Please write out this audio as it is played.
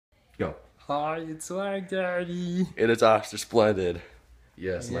Go. Hi, it's Swag Daddy. And it's Oscar Splendid.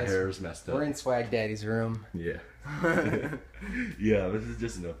 Yes, my Yes, hair is messed up. We're in Swag Daddy's room. Yeah. Yeah, this is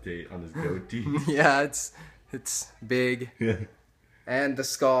just an update on his goatee. Yeah, it's big. Yeah. And the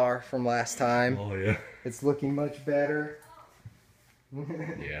scar from last time. Oh, yeah. It's looking much better.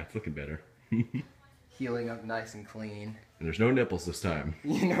 Yeah, it's looking better. Healing up nice and clean. And there's no nipples this time.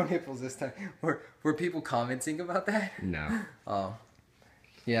 No nipples this time. Were people commenting about that? No. Oh.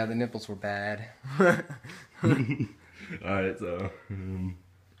 Yeah, the nipples were bad. Alright, so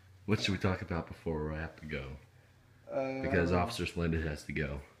what should we talk about before I have to go? Because Officer Splendid has to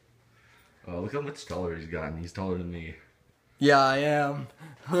go. Oh, look how much taller he's gotten. He's taller than me. Yeah, I am.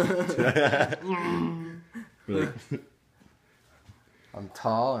 Really? I'm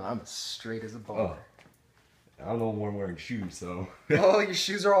tall and I'm as straight as a ball. Oh. I don't know when I'm wearing shoes, so. Oh, your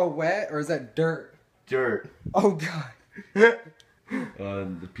shoes are all wet, or is that dirt? Dirt. Oh God.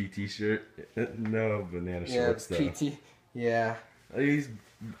 The PT shirt. No, banana Yeah, shorts though. PT. Yeah. He's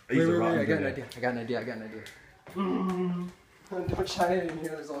Wait, a rotten I got an banana. idea. Don't shine it in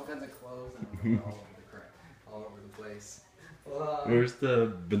here. There's all kinds of clothes and all over the crap, all over the place. Where's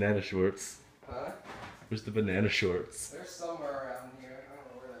the banana shorts? Huh? Where's the banana shorts? They're somewhere around here. I don't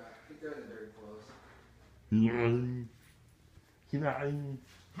know where they're at. I think they're in the dirty clothes.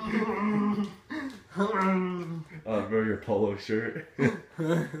 Wear your polo shirt.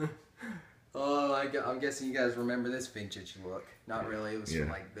 Oh, I'm guessing you guys remember this vintage look. Not really. It was Yeah.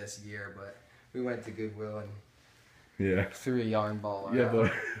 from like this year, but we went to Goodwill and Yeah. threw a yarn ball out. Yeah,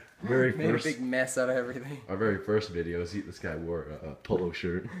 but very Made first, a big mess out of everything. our very first videos, this guy wore a polo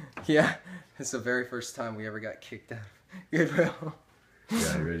shirt. Yeah, it's the very first time we ever got kicked out of Goodwill.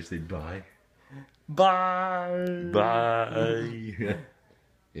 Yeah, you ready to say bye? Bye. Bye.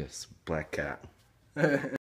 Yes, black cat.